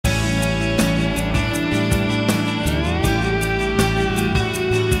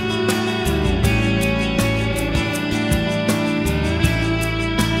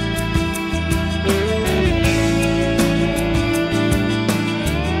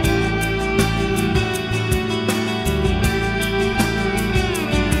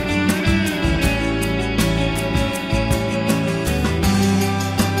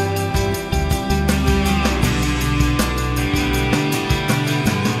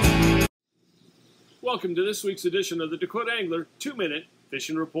Welcome to this week's edition of the Dakota Angler 2-Minute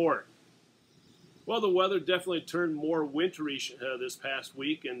Fishing Report. Well, the weather definitely turned more wintry this past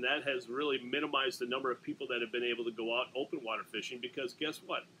week, and that has really minimized the number of people that have been able to go out open water fishing because guess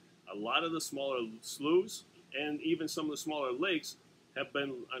what? A lot of the smaller sloughs and even some of the smaller lakes have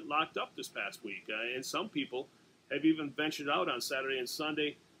been locked up this past week, and some people have even ventured out on Saturday and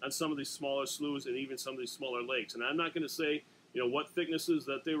Sunday on some of these smaller sloughs and even some of these smaller lakes. And I'm not going to say what thicknesses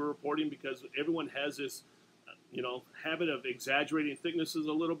that they were reporting because everyone has this, habit of exaggerating thicknesses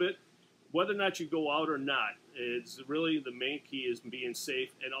a little bit. Whether or not you go out or not, it's really the main key is being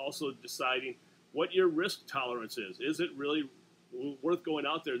safe and also deciding what your risk tolerance is. Is it really worth going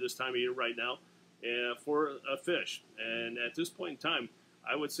out there this time of year right now for a fish? And at this point in time,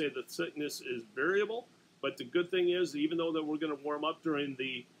 I would say the thickness is variable, but the good thing is even though that we're going to warm up during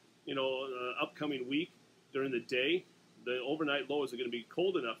the upcoming week during the day, the overnight lows are going to be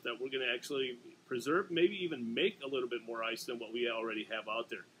cold enough that we're going to actually preserve, maybe even make a little bit more ice than what we already have out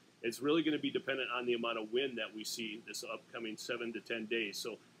there. It's really going to be dependent on the amount of wind that we see this upcoming 7 to 10 days.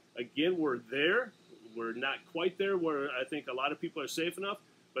 So again, we're there. We're not quite there where I think a lot of people are safe enough,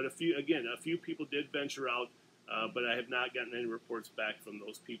 but a few people did venture out, but I have not gotten any reports back from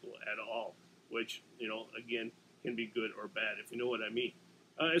those people at all, which, again, can be good or bad, if you know what I mean.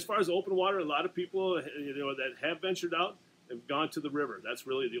 As far as open water, a lot of people, that have ventured out have gone to the river. That's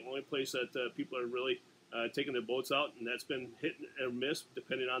really the only place that people are really taking their boats out, and that's been hit or miss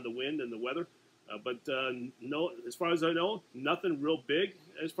depending on the wind and the weather. No, as far as I know, nothing real big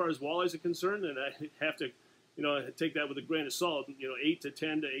as far as walleyes are concerned, and I have to, take that with a grain of salt. 8 to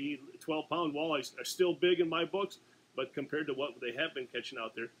 10 to 12 pound walleyes are still big in my books, but compared to what they have been catching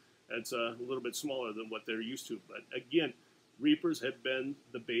out there, it's a little bit smaller than what they're used to. But again, reapers have been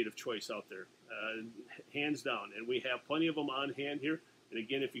the bait of choice out there, hands down, and we have plenty of them on hand here. And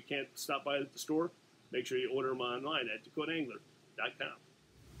again, if you can't stop by at the store, make sure you order them online at dakotaangler.com.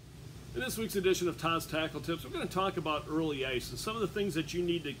 In this week's edition of Todd's Tackle Tips, we're going to talk about early ice and some of the things that you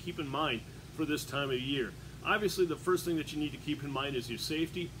need to keep in mind for this time of year. Obviously, the first thing that you need to keep in mind is your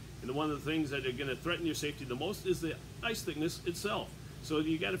safety, and one of the things that are going to threaten your safety the most is the ice thickness itself. So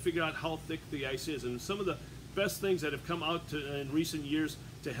you got to figure out how thick the ice is, and some of the best things that have come out in recent years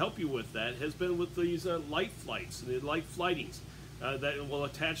to help you with that has been with these light flights and the light flightings that will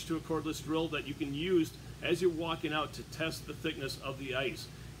attach to a cordless drill that you can use as you're walking out to test the thickness of the ice.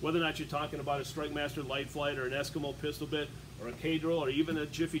 Whether or not you're talking about a Strike Master light flight or an Eskimo pistol bit or a K-drill or even a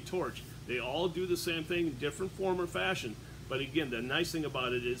Jiffy torch, they all do the same thing in different form or fashion. But again, the nice thing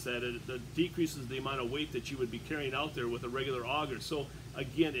about it is that it decreases the amount of weight that you would be carrying out there with a regular auger. So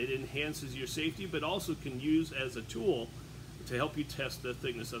again, it enhances your safety, but also can use as a tool to help you test the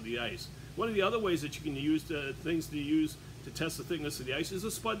thickness of the ice. One of the other ways that you can use things to use to test the thickness of the ice is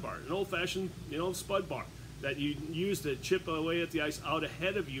a spud bar, an old-fashioned, spud bar that you use to chip away at the ice out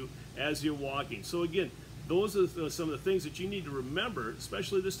ahead of you as you're walking. So again, those are some of the things that you need to remember,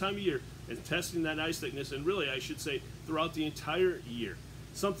 especially this time of year, in testing that ice thickness, and really, I should say, throughout the entire year.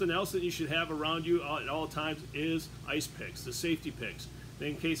 Something else that you should have around you at all times is ice picks, the safety picks.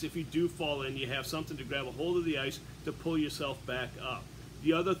 In case if you do fall in, you have something to grab a hold of the ice to pull yourself back up.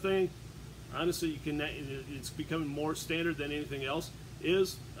 The other thing, honestly, it's becoming more standard than anything else,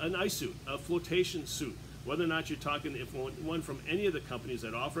 is an ice suit, a flotation suit. Whether or not you're talking one from any of the companies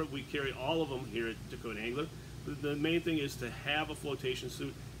that offer it, we carry all of them here at Dakota Angler. The main thing is to have a flotation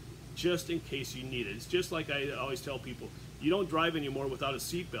suit just in case you need it. It's just like I always tell people, you don't drive anymore without a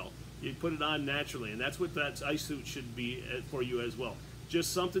seatbelt. You put it on naturally, and that's what that ice suit should be for you as well.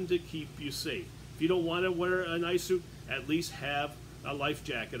 Just something to keep you safe. If you don't want to wear an ice suit, at least have a life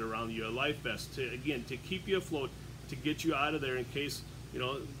jacket around you, a life vest, to keep you afloat, to get you out of there in case,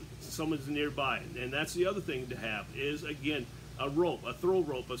 someone's nearby. And that's the other thing to have is, again, a rope, a throw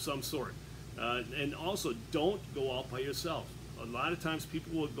rope of some sort. And also, don't go out by yourself. A lot of times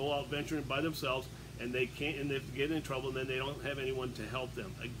people will go out venturing by themselves and they get in trouble and then they don't have anyone to help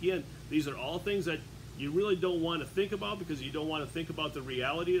them. Again, these are all things that you really don't want to think about because you don't want to think about the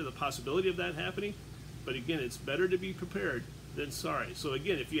reality or the possibility of that happening. But again, it's better to be prepared than sorry. So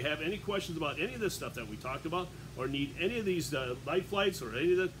again, if you have any questions about any of this stuff that we talked about or need any of these light flights or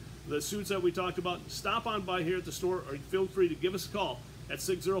any of the suits that we talked about, stop on by here at the store or feel free to give us a call at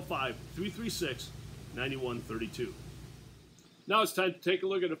 605-336-9132. Now it's time to take a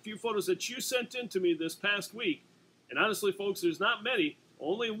look at a few photos that you sent in to me this past week. And honestly, folks, there's not many,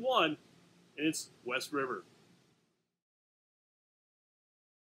 only one, and it's West River.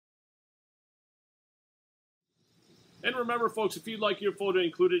 And remember, folks, if you'd like your photo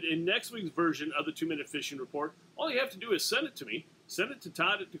included in next week's version of the 2-Minute Fishing Report, all you have to do is send it to me. send it to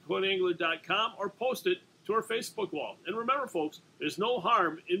Todd at DakotaAngler.com or post it to our Facebook wall. And remember, folks, there's no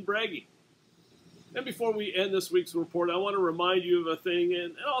harm in bragging. And before we end this week's report, I want to remind you of a thing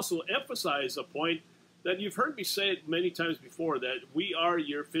and also emphasize a point that you've heard me say it many times before, that we are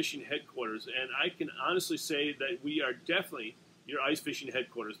your fishing headquarters. And I can honestly say that we are definitely your ice fishing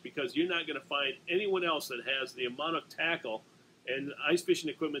headquarters, because you're not going to find anyone else that has the amount of tackle and ice fishing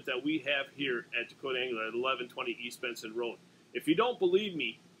equipment that we have here at Dakota Angler at 1120 East Benson Road. If you don't believe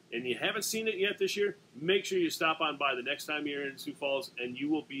me and you haven't seen it yet this year, make sure you stop on by the next time you're in Sioux Falls, and you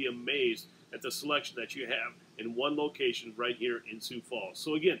will be amazed at the selection that you have in one location right here in Sioux Falls.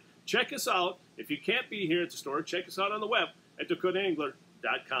 So again, check us out. If you can't be here at the store, check us out on the web at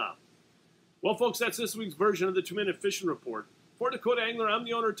DakotaAngler.com. Well, folks, that's this week's version of the 2-Minute Fishing Report. For Dakota Angler, I'm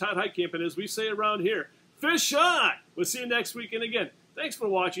the owner, Todd Heitkamp, and as we say around here, fish on! We'll see you next week. And again, thanks for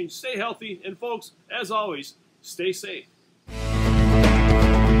watching. Stay healthy. And folks, as always, stay safe.